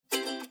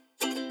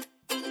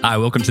Hi,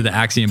 welcome to the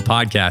Axiom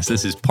Podcast.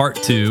 This is part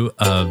 2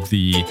 of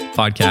the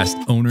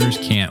podcast Owners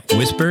Can't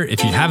Whisper.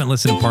 If you haven't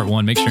listened to part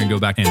 1, make sure and go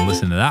back and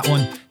listen to that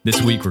one.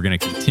 This week, we're going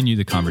to continue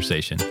the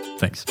conversation.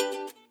 Thanks.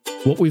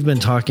 What we've been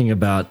talking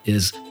about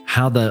is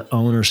how the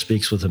owner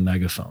speaks with a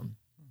megaphone.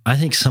 I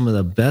think some of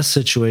the best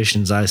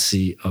situations I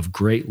see of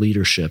great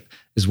leadership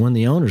is when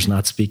the owner's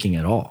not speaking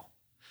at all.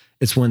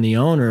 It's when the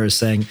owner is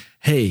saying,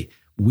 hey,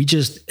 we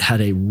just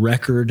had a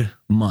record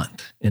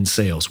month in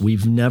sales.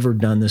 We've never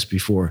done this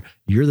before.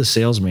 You're the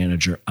sales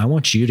manager. I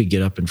want you to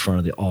get up in front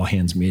of the all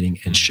hands meeting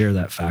and share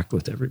that fact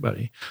with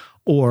everybody.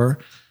 Or,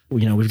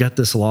 we've got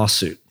this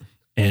lawsuit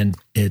and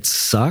it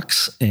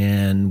sucks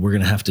and we're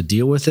going to have to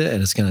deal with it.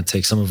 And it's going to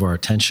take some of our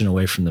attention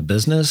away from the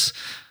business.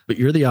 But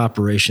you're the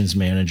operations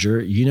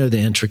manager. You know the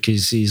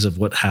intricacies of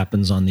what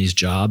happens on these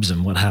jobs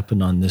and what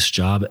happened on this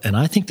job. And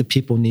I think the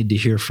people need to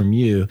hear from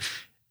you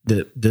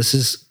that this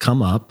has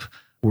come up.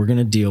 We're going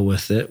to deal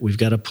with it. We've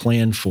got a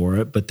plan for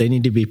it, but they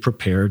need to be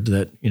prepared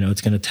that,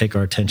 it's going to take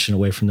our attention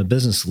away from the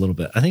business a little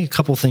bit. I think a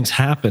couple of things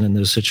happen in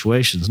those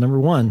situations. Number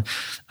one,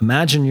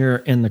 imagine you're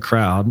in the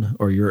crowd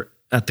or you're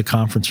at the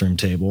conference room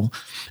table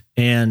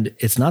and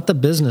it's not the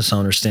business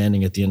owner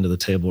standing at the end of the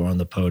table or on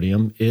the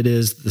podium. It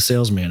is the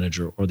sales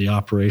manager or the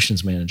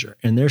operations manager,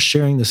 and they're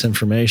sharing this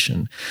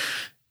information.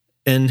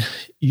 And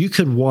you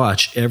could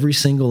watch every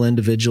single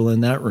individual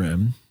in that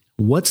room.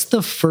 What's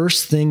the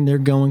first thing they're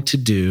going to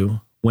do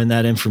when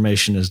that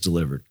information is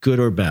delivered, good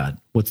or bad?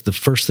 What's the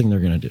first thing they're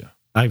going to do?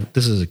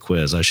 This is a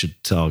quiz, I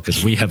should tell,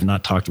 because we have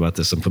not talked about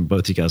this. I'm putting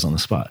both you guys on the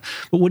spot.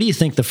 But what do you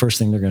think the first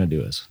thing they're going to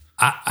do is?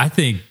 I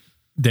think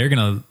they're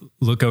going to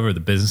look over the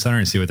business owner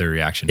and see what their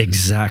reaction is.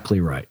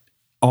 Exactly right.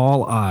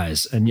 All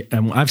eyes. And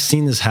I've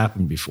seen this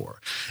happen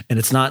before. And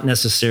it's not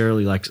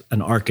necessarily like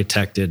an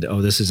architected,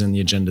 this is in the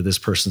agenda, this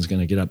person's going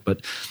to get up.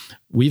 But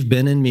we've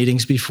been in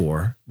meetings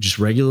before, just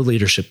regular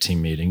leadership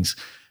team meetings,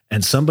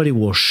 and somebody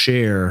will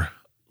share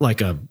like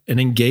an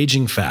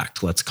engaging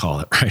fact, let's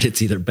call it, right?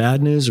 It's either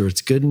bad news or it's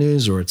good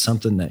news or it's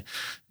something that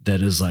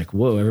is like,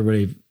 whoa,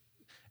 everybody.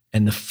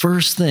 And the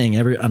first thing,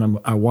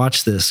 I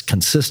watch this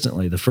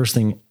consistently, the first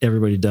thing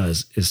everybody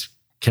does is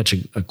catch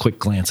a quick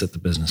glance at the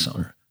business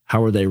owner.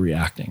 How are they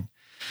reacting?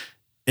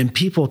 And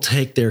people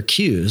take their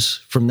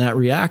cues from that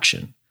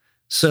reaction.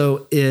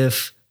 So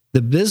if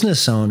the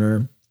business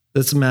owner,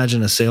 let's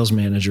imagine a sales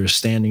manager is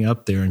standing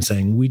up there and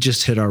saying, we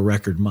just hit our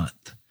record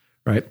month,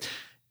 right?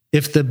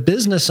 If the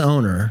business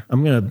owner,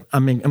 I'm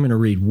going to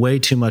read way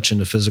too much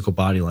into physical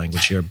body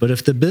language here, but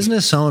if the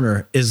business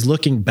owner is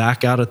looking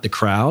back out at the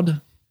crowd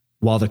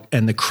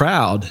and the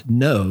crowd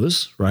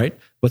knows, right?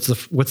 What's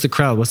the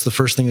crowd? What's the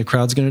first thing the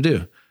crowd's going to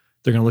do?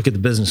 They're going to look at the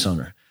business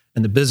owner,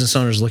 and the business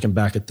owner is looking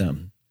back at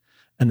them.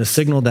 And the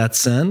signal that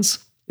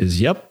sends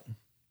is, yep,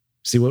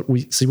 see what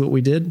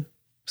we did?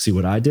 See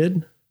what I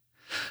did?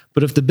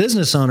 But if the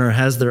business owner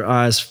has their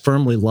eyes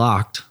firmly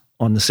locked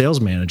on the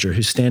sales manager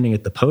who's standing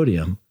at the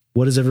podium,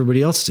 what does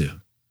everybody else do?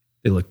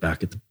 They look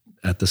back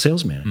at the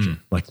sales manager.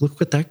 Like, look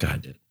what that guy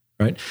did,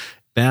 right?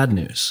 Bad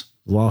news.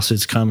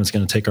 Lawsuits come. It's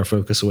going to take our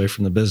focus away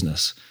from the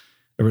business.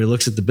 Everybody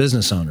looks at the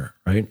business owner,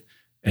 right?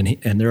 And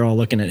they're all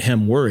looking at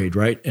him worried,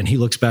 right? And he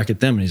looks back at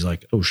them and he's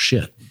like, oh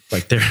shit.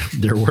 Like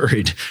they're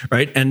worried,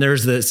 right? And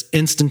there's this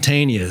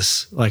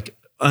instantaneous, like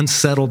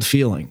unsettled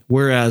feeling.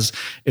 Whereas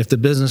if the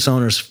business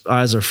owner's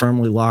eyes are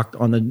firmly locked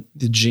on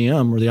the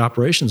GM or the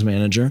operations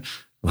manager,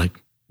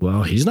 like,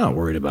 well, he's not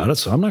worried about it,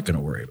 so I'm not going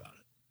to worry about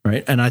it,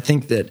 right? And I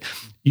think that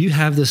you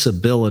have this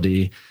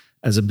ability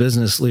as a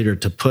business leader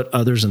to put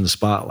others in the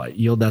spotlight,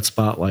 yield that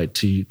spotlight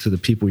to the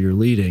people you're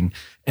leading,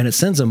 and it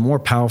sends a more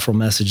powerful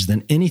message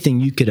than anything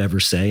you could ever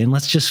say. And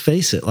let's just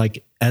face it,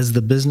 like as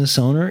the business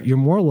owner, you're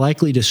more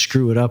likely to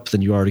screw it up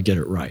than you are to get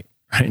it right?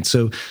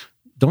 So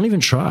don't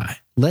even try.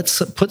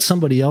 Let's put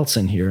somebody else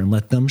in here and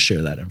let them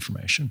share that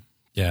information.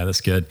 Yeah,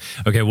 that's good.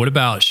 Okay, what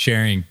about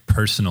sharing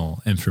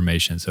personal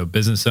information? So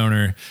business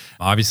owner,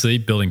 obviously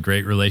building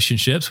great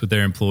relationships with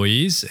their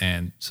employees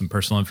and some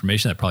personal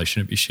information that probably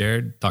shouldn't be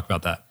shared. Talk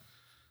about that.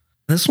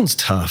 This one's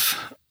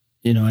tough.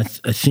 I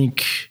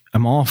think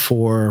I'm all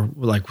for,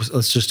 like,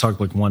 let's just talk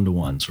like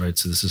one-to-ones, right?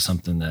 So this is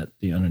something that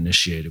the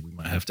uninitiated, we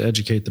might have to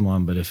educate them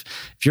on. But if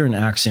you're an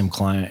Axiom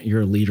client,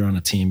 you're a leader on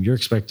a team, you're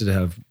expected to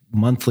have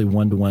monthly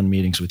one-to-one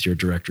meetings with your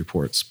direct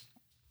reports.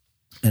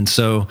 And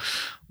so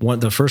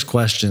the first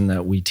question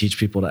that we teach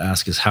people to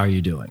ask is, how are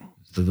you doing?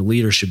 So the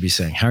leader should be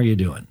saying, how are you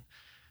doing?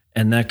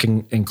 And that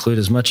can include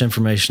as much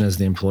information as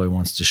the employee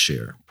wants to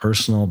share,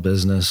 personal,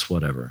 business,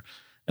 whatever.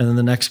 And then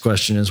the next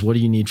question is, what do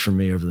you need from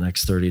me over the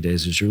next 30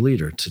 days as your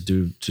leader to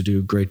do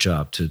a great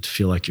job, to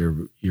feel like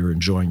you're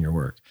enjoying your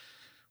work?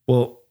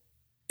 Well,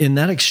 in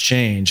that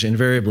exchange,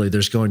 invariably,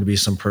 there's going to be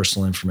some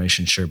personal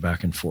information shared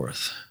back and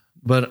forth.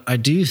 But I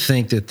do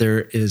think that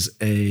there is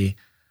a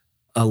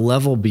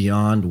level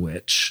beyond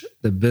which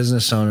the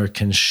business owner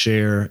can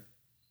share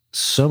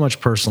so much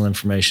personal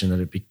information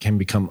that it can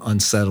become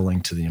unsettling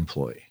to the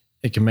employee.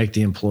 It can make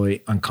the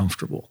employee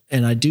uncomfortable.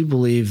 And I do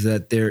believe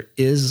that there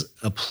is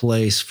a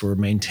place for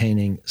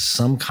maintaining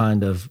some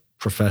kind of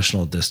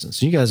professional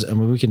distance. You guys,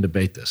 we can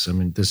debate this.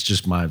 This is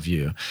just my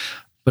view.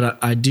 But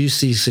I do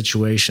see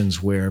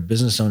situations where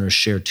business owners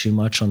share too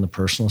much on the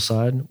personal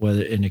side,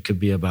 and it could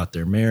be about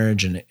their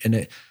marriage and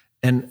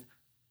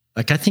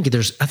like I think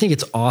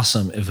it's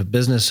awesome if a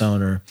business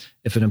owner,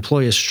 if an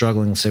employee is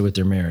struggling, say with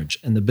their marriage,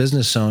 and the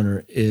business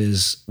owner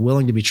is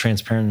willing to be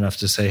transparent enough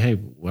to say, "Hey,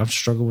 well, I've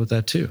struggled with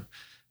that too.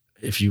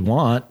 If you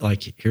want,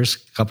 like, here's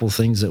a couple of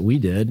things that we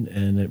did,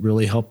 and it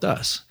really helped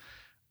us."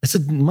 It's a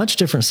much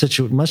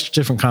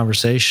different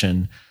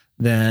conversation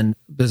than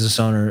business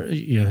owner,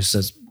 who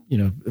says,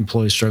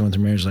 employees struggling with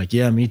their marriage, like,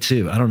 "Yeah, me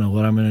too. I don't know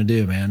what I'm going to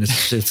do, man.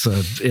 It's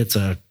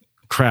a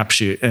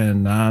crapshoot,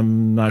 and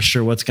I'm not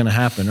sure what's going to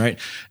happen." Right.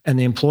 And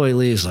the employee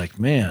leaves like,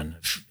 man,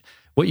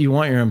 what you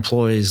want your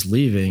employees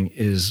leaving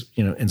is,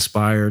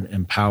 inspired,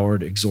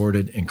 empowered,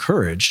 exhorted,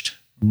 encouraged,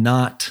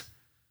 not,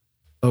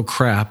 "Oh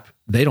crap,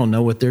 they don't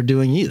know what they're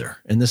doing either.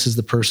 And this is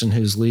the person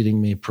who's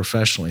leading me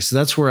professionally." So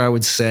that's where I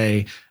would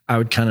say I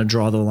would kind of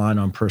draw the line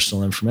on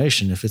personal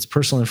information. If it's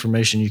personal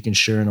information you can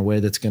share in a way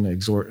that's going to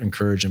exhort,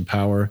 encourage,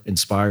 empower,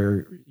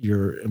 inspire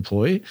your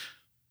employee,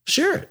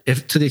 share it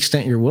if to the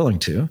extent you're willing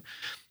to.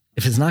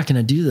 If it's not going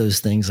to do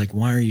those things, like,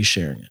 why are you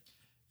sharing it?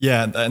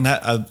 Yeah. And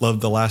I love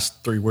the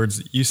last 3 words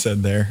that you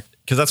said there,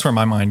 because that's where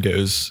my mind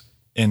goes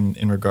in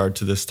regard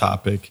to this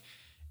topic,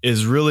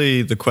 is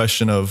really the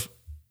question of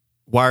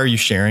why are you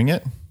sharing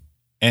it?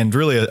 And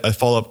really a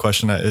follow-up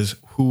question to that is,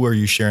 who are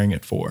you sharing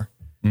it for?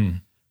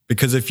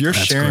 Because if you're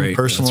sharing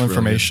personal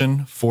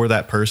information for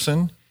that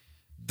person,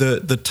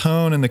 the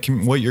tone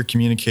and what you're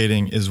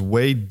communicating is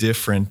way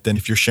different than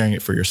if you're sharing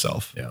it for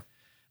yourself. Yeah.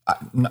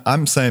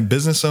 I'm saying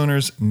business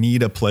owners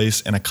need a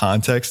place and a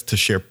context to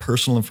share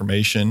personal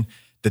information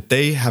that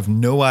they have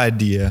no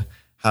idea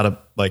how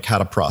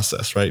to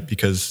process, right?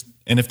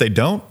 And if they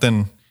don't,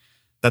 then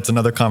that's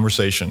another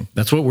conversation.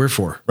 That's what we're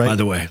for, right? By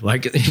the way.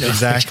 Like,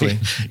 exactly.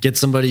 Get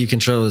somebody you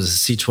control as a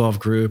C12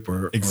 group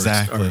or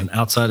an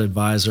outside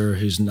advisor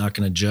who's not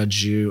going to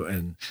judge you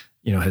and,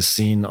 has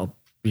seen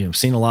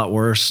a lot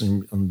worse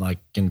and like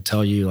can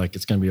tell you like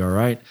it's going to be all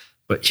right.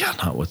 But yeah,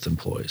 not with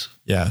employees.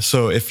 Yeah.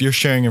 So if you're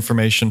sharing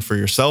information for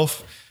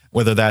yourself,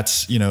 whether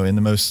that's, in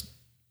the most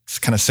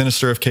kind of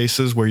sinister of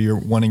cases where you're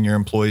wanting your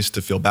employees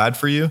to feel bad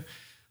for you,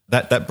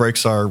 that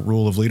breaks our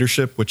rule of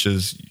leadership, which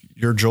is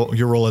your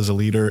role as a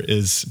leader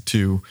is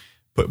to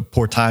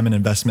pour time and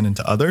investment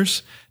into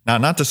others. Now,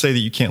 not to say that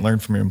you can't learn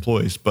from your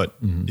employees, but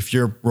if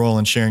your role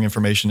in sharing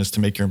information is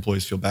to make your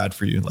employees feel bad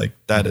for you, like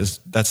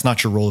that's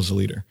not your role as a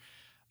leader.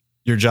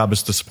 Your job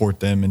is to support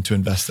them and to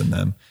invest in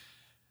them.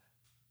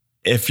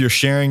 If you're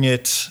sharing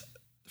it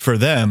for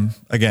them,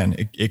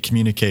 again, it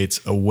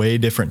communicates a way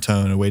different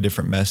tone, a way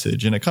different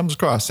message, and it comes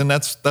across, and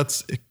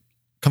it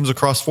comes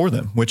across for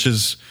them, which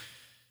is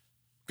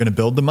going to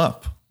build them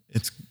up.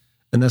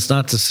 And that's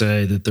not to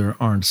say that there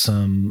aren't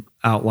some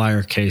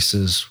outlier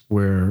cases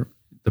where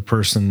the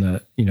person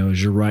that,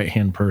 is your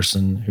right-hand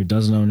person who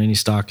doesn't own any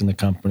stock in the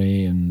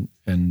company and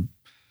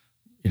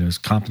is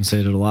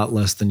compensated a lot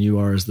less than you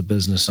are as the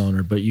business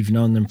owner, but you've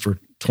known them for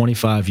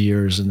 25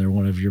 years and they're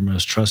one of your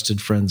most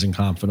trusted friends and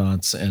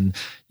confidants. And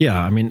yeah,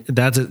 I mean,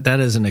 that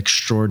is an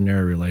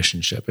extraordinary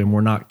relationship, and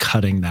we're not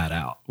cutting that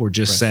out. We're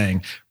just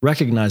saying,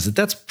 recognize that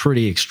that's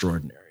pretty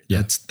extraordinary.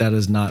 Yeah. That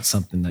is not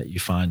something that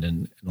you find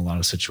in a lot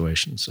of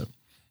situations. So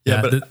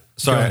yeah, but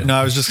sorry. No,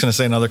 I was just going to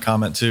say another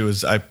comment too,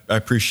 is I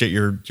appreciate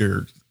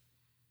your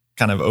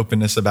kind of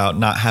openness about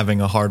not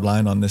having a hard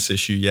line on this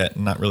issue yet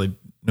and not really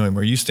knowing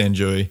where you stand,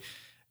 Joey,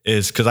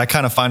 is because I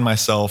kind of find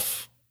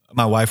myself,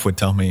 my wife would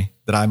tell me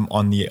that I'm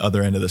on the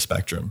other end of the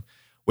spectrum,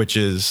 which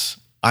is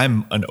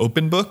I'm an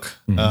open book.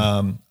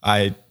 Mm-hmm.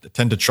 I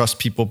tend to trust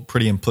people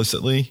pretty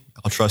implicitly.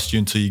 I'll trust you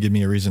until you give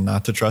me a reason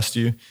not to trust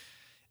you.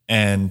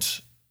 And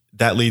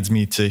that leads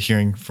me to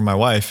hearing from my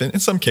wife, and in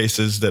some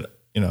cases that,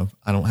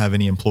 I don't have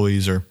any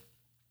employees or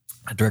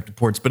direct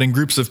reports, but in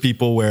groups of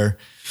people where,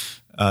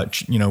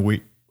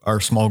 we are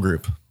a small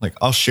group, like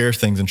I'll share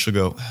things and she'll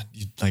go,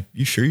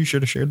 you sure you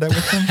should have shared that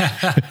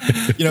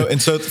with them?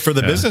 And so for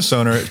the business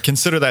owner,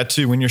 consider that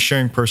too. When you're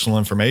sharing personal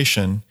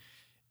information,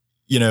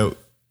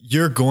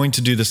 you're going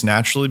to do this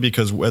naturally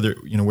because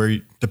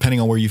depending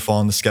on where you fall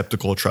on the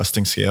skeptical or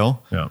trusting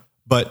scale. Yeah.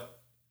 But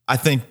I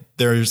think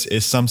there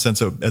is some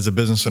sense of, as a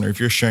business owner, if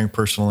you're sharing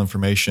personal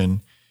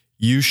information,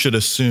 you should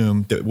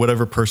assume that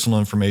whatever personal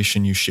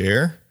information you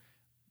share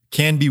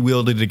can be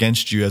wielded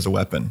against you as a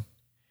weapon.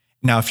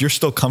 Now, if you're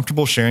still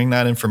comfortable sharing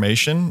that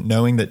information,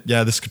 knowing that,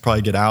 this could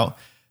probably get out,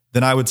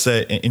 then I would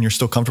say, and you're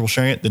still comfortable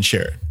sharing it, then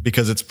share it,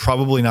 because it's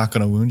probably not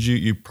going to wound you.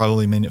 You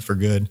probably meant it for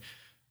good.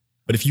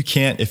 But if you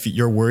can't, if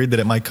you're worried that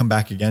it might come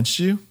back against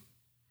you,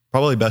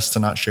 probably best to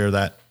not share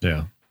that.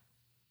 Yeah.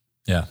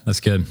 Yeah, that's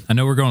good. I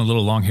know we're going a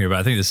little long here, but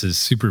I think this is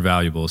super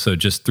valuable. So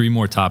just 3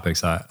 more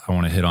topics I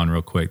want to hit on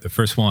real quick. The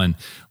first one,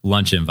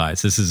 lunch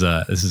invites. This is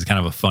kind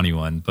of a funny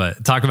one,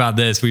 but talk about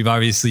this. We've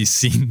obviously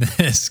seen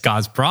this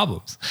cause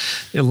problems.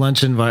 Yeah,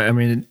 lunch invite. I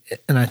mean,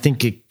 and I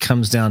think it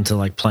comes down to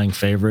like playing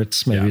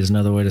favorites, maybe is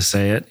another way to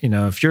say it.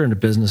 If you're a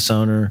business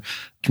owner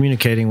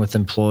communicating with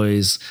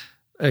employees,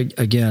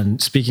 again,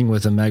 speaking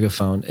with a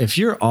megaphone, if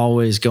you're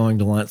always going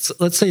to lunch,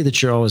 let's say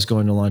that you're always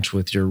going to lunch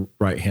with your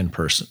right-hand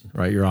person,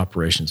 right? Your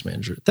operations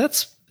manager.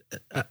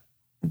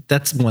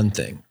 That's one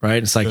thing,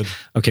 right? It's like, good.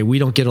 Okay, we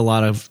don't get a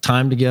lot of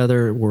time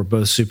together. We're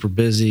both super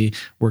busy.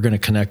 We're going to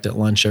connect at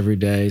lunch every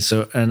day.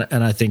 So, and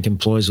I think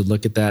employees would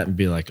look at that and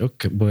be like,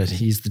 okay, but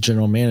he's the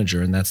general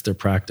manager and that's their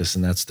practice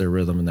and that's their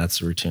rhythm and that's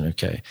the routine.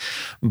 Okay.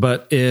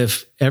 But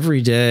if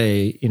every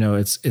day,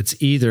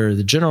 it's either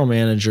the general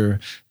manager,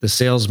 the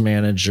sales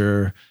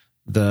manager,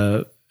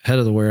 the head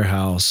of the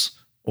warehouse,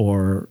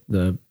 or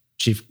the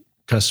chief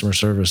customer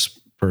service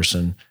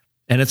person,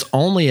 and it's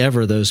only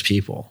ever those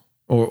people,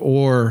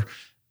 or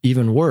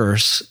even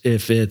worse,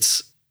 if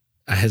it's,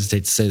 I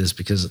hesitate to say this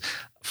because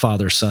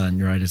father-son,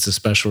 right? It's a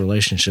special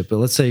relationship. But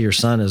let's say your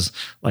son is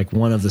like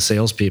one of the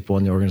salespeople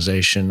in the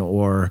organization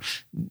or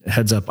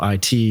heads up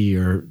IT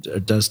or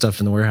does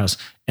stuff in the warehouse.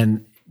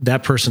 And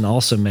that person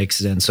also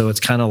makes it in. So it's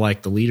kind of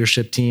like the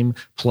leadership team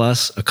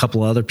plus a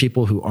couple other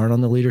people who aren't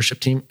on the leadership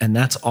team. And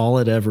that's all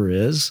it ever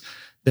is.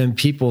 Then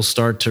people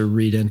start to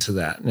read into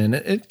that. And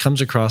it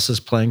comes across as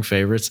playing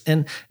favorites.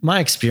 And my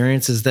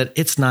experience is that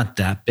it's not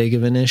that big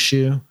of an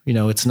issue.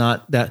 It's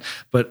not that.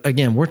 But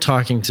again, we're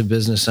talking to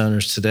business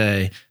owners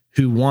today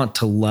who want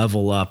to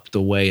level up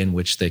the way in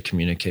which they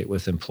communicate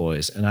with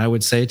employees. And I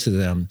would say to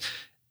them,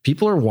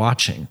 people are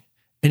watching.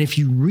 And if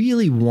you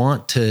really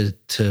want to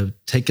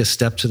take a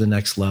step to the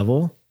next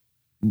level,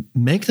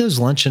 make those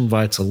lunch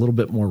invites a little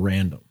bit more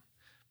random.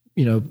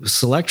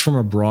 Select from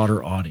a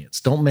broader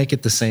audience. Don't make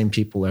it the same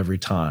people every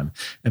time,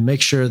 and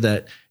make sure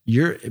that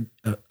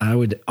I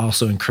would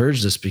also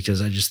encourage this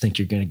because I just think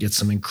you're going to get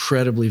some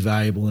incredibly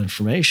valuable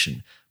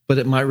information, but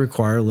it might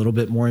require a little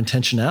bit more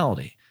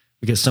intentionality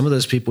because some of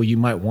those people you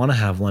might want to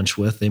have lunch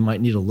with, they might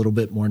need a little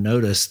bit more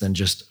notice than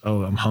just,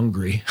 oh, I'm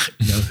hungry.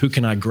 Who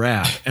can I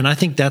grab? And I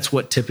think that's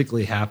what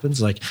typically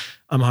happens. Like,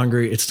 I'm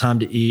hungry. It's time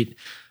to eat.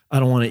 I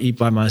don't want to eat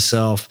by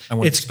myself.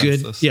 It's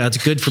good. Yeah, it's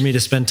good for me to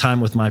spend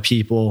time with my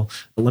people.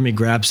 But let me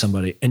grab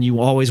somebody. And you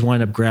always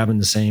wind up grabbing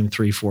the same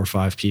 3, 4,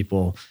 5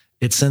 people.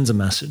 It sends a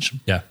message.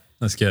 Yeah,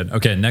 that's good.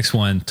 Okay, next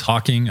one,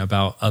 talking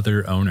about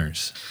other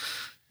owners.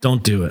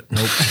 Don't do it.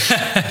 Nope.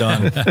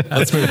 Done.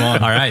 Let's move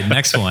on. All right,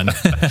 next one.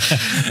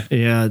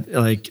 Yeah,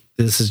 like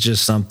this is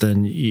just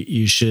something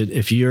you should,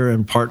 if you're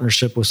in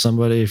partnership with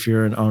somebody, if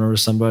you're an owner of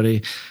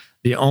somebody,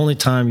 the only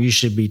time you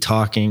should be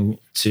talking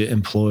to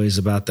employees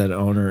about that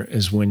owner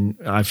is when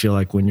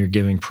you're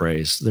giving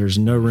praise. There's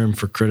no room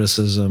for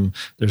criticism.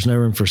 There's no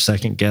room for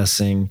second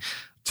guessing.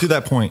 To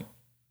that point,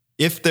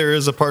 if there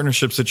is a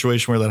partnership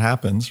situation where that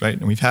happens, right,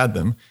 and we've had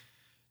them,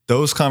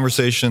 those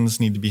conversations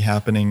need to be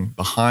happening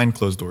behind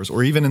closed doors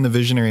or even in the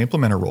visionary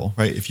implementer role,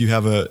 right? If you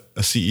have a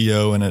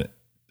CEO and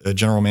a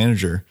general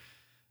manager,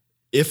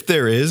 if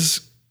there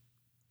is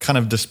kind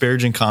of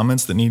disparaging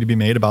comments that need to be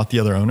made about the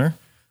other owner,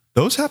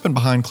 those happen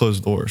behind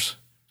closed doors,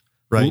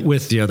 right?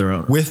 With the other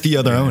owner. With the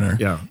other owner.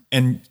 Yeah.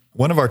 And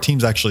one of our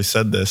teams actually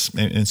said this,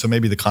 and so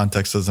maybe the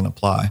context doesn't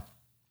apply,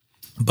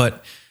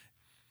 but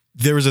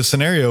there was a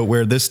scenario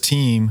where this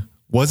team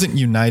wasn't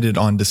united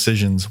on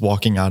decisions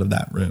walking out of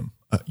that room.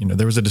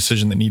 There was a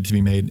decision that needed to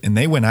be made and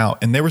they went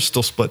out and they were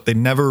still split.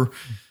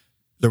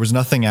 There was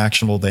nothing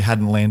actionable. They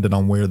hadn't landed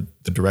on where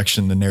the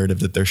direction, the narrative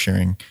that they're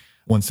sharing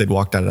once they'd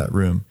walked out of that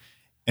room.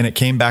 And it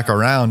came back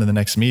around in the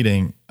next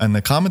meeting. And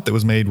the comment that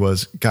was made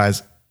was,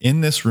 guys,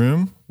 in this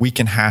room, we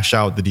can hash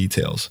out the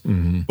details.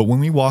 Mm-hmm. But when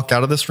we walk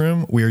out of this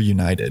room, we are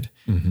united.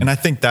 Mm-hmm. And I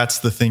think that's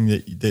the thing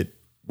that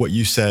what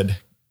you said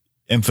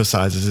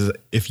emphasizes is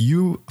if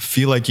you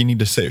feel like you need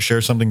to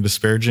share something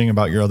disparaging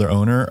about your other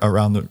owner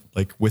around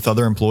with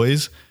other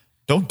employees,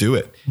 don't do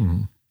it.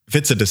 Mm-hmm. If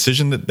it's a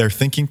decision that they're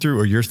thinking through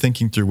or you're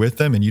thinking through with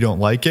them and you don't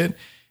like it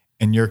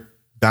and you're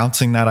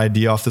bouncing that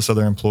idea off this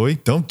other employee,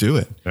 don't do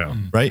it. Yeah.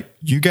 Right?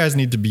 You guys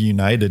need to be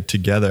united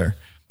together.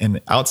 And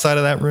outside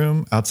of that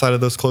room, outside of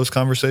those close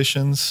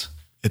conversations,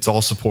 it's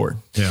all support.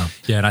 Yeah.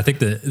 Yeah. And I think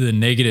the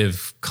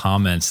negative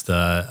comments,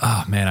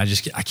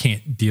 I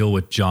can't deal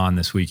with John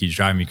this week. He's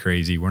driving me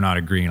crazy. We're not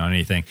agreeing on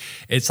anything.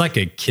 It's like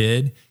a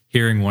kid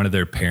hearing one of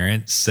their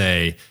parents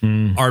say,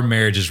 our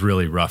marriage is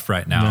really rough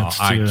right now.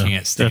 I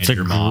can't stand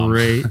your mom.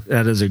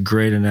 That is a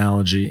great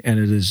analogy. And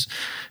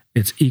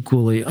it's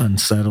equally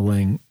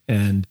unsettling.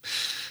 And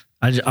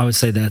I would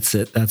say that's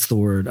it. That's the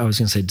word. I was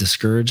going to say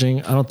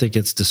discouraging. I don't think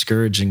it's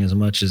discouraging as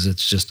much as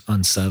it's just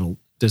unsettled.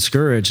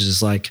 Discouraged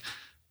is like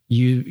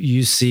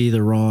you see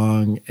the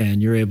wrong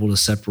and you're able to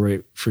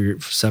separate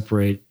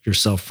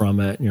yourself from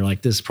it. And you're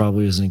like, this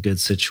probably isn't a good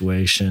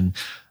situation,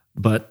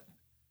 but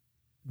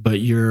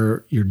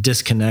you're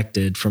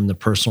disconnected from the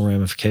personal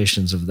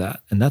ramifications of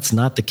that. And that's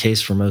not the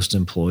case for most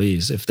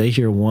employees. If they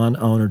hear one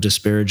owner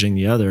disparaging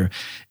the other,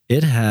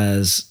 it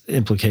has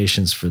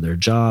implications for their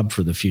job,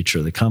 for the future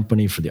of the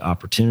company, for the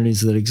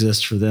opportunities that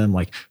exist for them.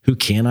 Like, who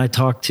can I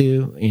talk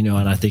to?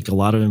 And I think a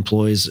lot of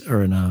employees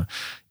are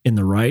in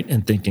the right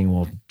and thinking,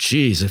 well,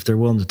 geez, if they're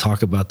willing to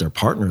talk about their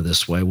partner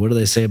this way, what do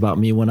they say about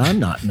me when I'm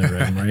not in the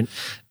room, right?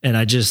 And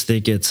I just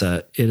think it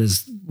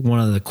is one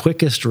of the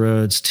quickest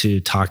roads to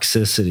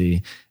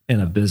toxicity in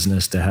a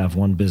business to have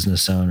one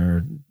business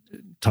owner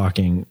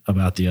talking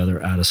about the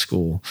other out of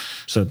school.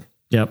 So,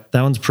 yep,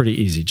 that one's pretty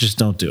easy. Just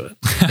don't do it.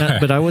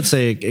 But I would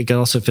say it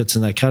also fits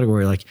in that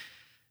category. Like,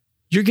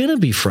 you're going to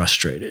be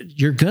frustrated.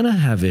 You're going to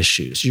have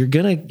issues. You're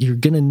going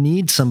to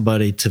need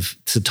somebody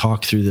to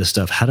talk through this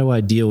stuff. How do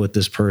I deal with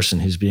this person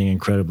who's being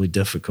incredibly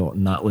difficult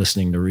and not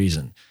listening to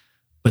reason?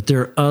 But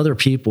there are other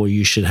people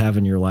you should have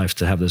in your life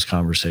to have those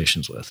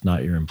conversations with,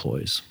 not your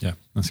employees. Yeah,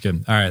 that's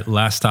good. All right,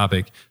 last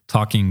topic,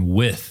 talking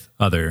with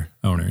other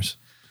owners.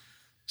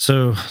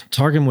 So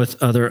talking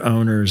with other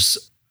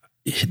owners,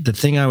 the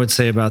thing I would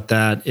say about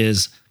that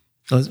is,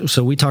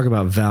 so we talk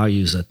about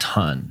values a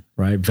ton,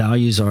 right?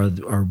 Values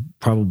are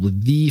probably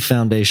the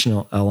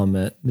foundational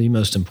element, the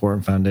most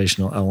important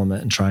foundational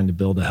element in trying to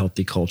build a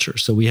healthy culture.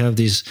 So we have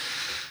these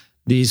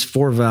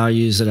 4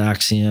 values at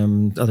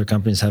Axiom. Other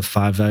companies have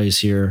 5 values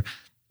here.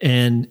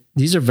 And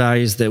these are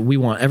values that we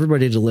want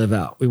everybody to live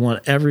out. We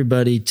want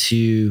everybody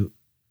to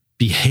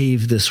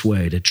behave this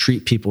way, to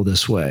treat people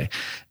this way.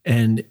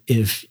 And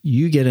if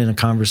you get in a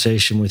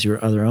conversation with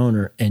your other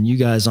owner and you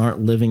guys aren't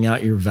living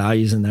out your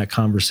values in that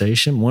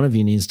conversation, one of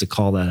you needs to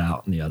call that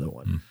out in the other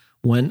one.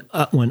 When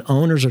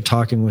owners are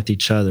talking with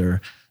each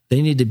other,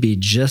 they need to be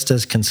just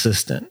as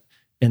consistent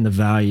in the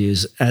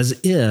values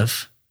as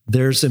if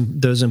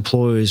those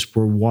employees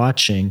were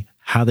watching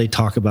how they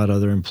talk about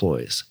other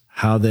employees,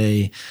 how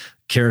they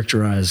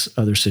characterize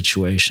other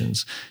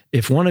situations.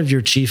 If one of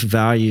your chief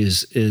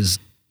values is,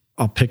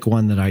 I'll pick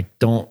one that I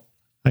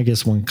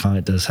guess one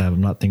client does have,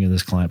 I'm not thinking of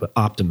this client, but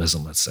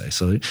optimism, let's say.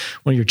 So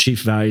one of your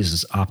chief values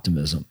is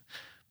optimism.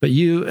 But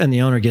you and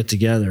the owner get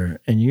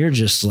together and you're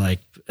just like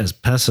as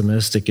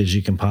pessimistic as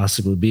you can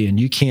possibly be. And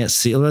you can't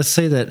see, let's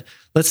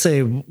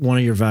say one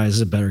of your values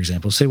is a better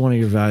example. Say one of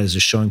your values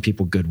is showing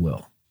people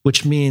goodwill,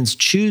 which means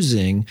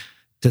choosing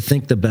to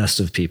think the best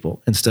of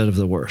people instead of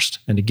the worst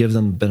and to give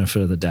them the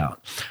benefit of the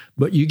doubt.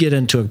 But you get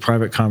into a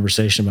private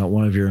conversation about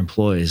one of your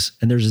employees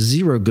and there's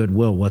 0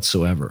 goodwill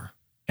whatsoever.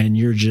 And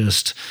you're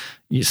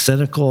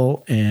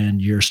cynical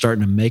and you're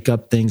starting to make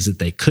up things that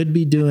they could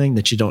be doing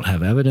that you don't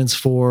have evidence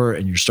for.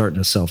 And you're starting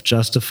to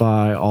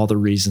self-justify all the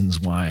reasons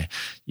why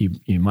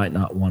you might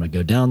not want to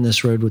go down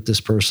this road with this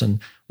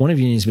person. One of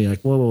you needs to be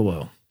like,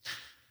 whoa.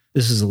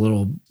 This is a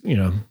little,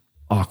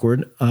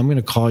 awkward. I'm going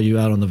to call you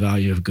out on the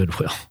value of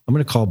goodwill. I'm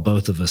going to call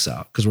both of us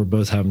out because we're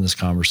both having this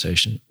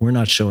conversation. We're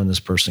not showing this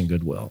person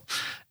goodwill.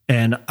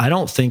 And I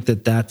don't think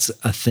that that's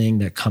a thing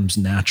that comes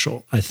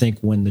natural. I think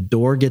when the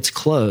door gets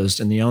closed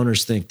and the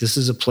owners think this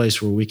is a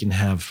place where we can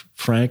have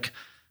frank,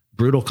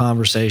 brutal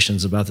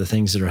conversations about the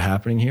things that are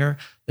happening here,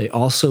 they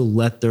also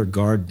let their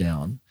guard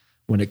down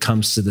when it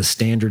comes to the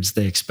standards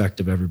they expect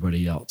of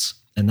everybody else.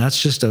 And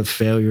that's just a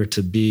failure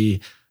to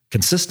be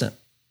consistent.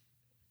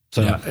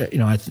 So,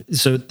 yeah.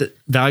 So the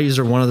values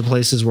are one of the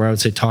places where I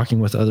would say talking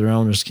with other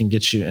owners can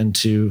get you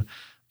into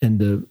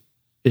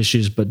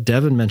issues. But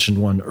Devin mentioned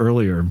one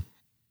earlier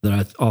that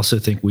I also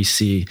think we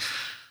see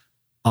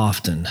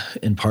often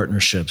in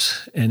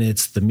partnerships, and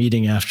it's the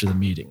meeting after the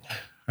meeting,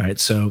 right?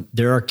 So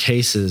there are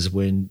cases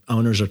when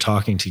owners are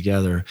talking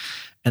together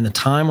and the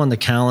time on the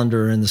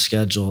calendar and the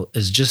schedule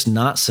is just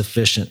not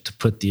sufficient to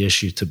put the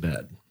issue to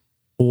bed,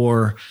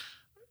 or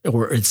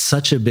it's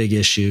such a big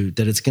issue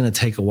that it's going to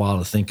take a while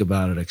to think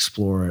about it,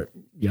 explore it,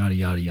 yada,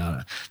 yada,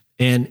 yada.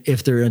 And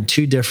if they're in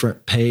 2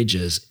 different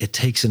pages, it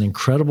takes an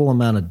incredible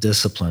amount of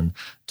discipline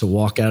to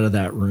walk out of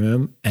that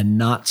room and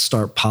not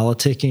start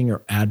politicking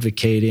or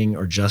advocating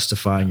or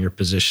justifying your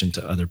position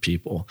to other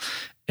people.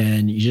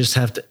 And you just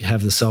have to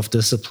have the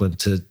self-discipline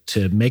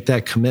to make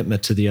that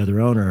commitment to the other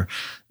owner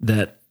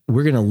that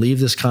we're going to leave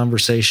this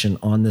conversation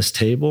on this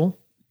table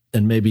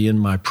and maybe in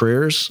my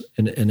prayers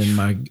and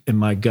in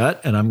my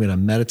gut, and I'm going to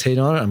meditate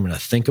on it. I'm going to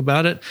think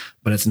about it,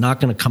 but it's not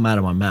going to come out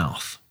of my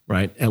mouth,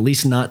 right? At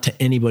least not to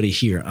anybody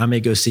here. I may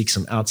go seek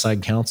some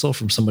outside counsel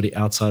from somebody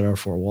outside our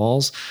 4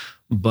 walls,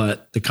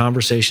 but the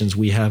conversations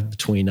we have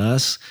between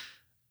us,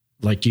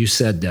 like you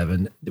said,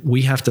 Devin,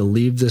 we have to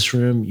leave this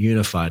room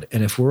unified.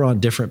 And if we're on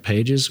different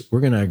pages,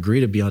 we're going to agree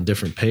to be on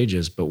different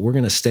pages, but we're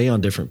going to stay on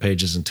different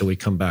pages until we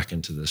come back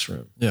into this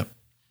room. Yeah.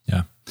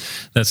 Yeah,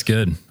 that's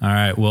good. All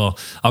right. Well,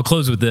 I'll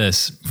close with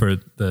this for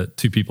the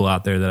 2 people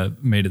out there that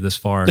have made it this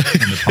far in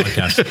the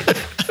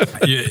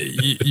podcast.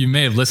 You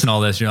may have listened to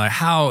all this. You're like,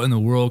 how in the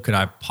world could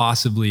I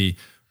possibly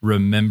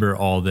remember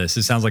all this?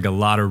 It sounds like a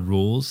lot of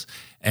rules.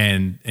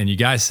 And you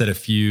guys said a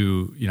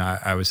few,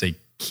 I would say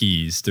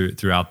keys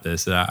throughout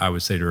this that I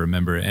would say to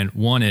remember. And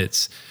one,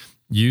 it's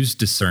use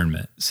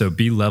discernment. So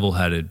be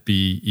level-headed,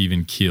 be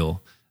even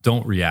keel.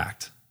 Don't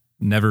react.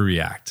 Never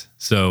react.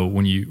 So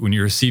when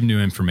you receive new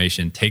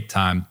information, take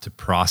time to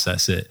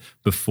process it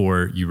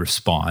before you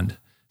respond.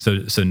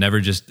 So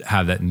never just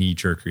have that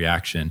knee-jerk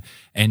reaction,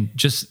 and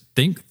just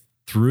think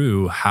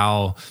through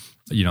how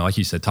like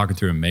you said, talking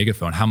through a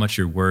megaphone, how much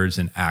your words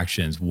and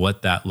actions,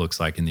 what that looks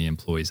like in the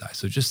employee's eyes.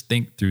 So just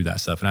think through that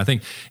stuff. And I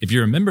think if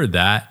you remember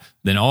that,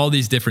 then all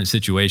these different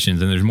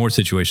situations, and there's more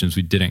situations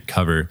we didn't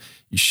cover,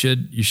 you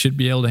should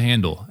be able to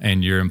handle,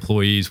 and your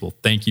employees will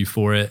thank you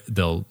for it.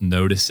 They'll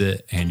notice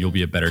it, and you'll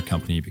be a better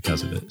company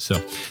because of it. So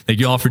thank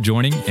you all for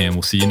joining, and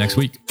we'll see you next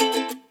week.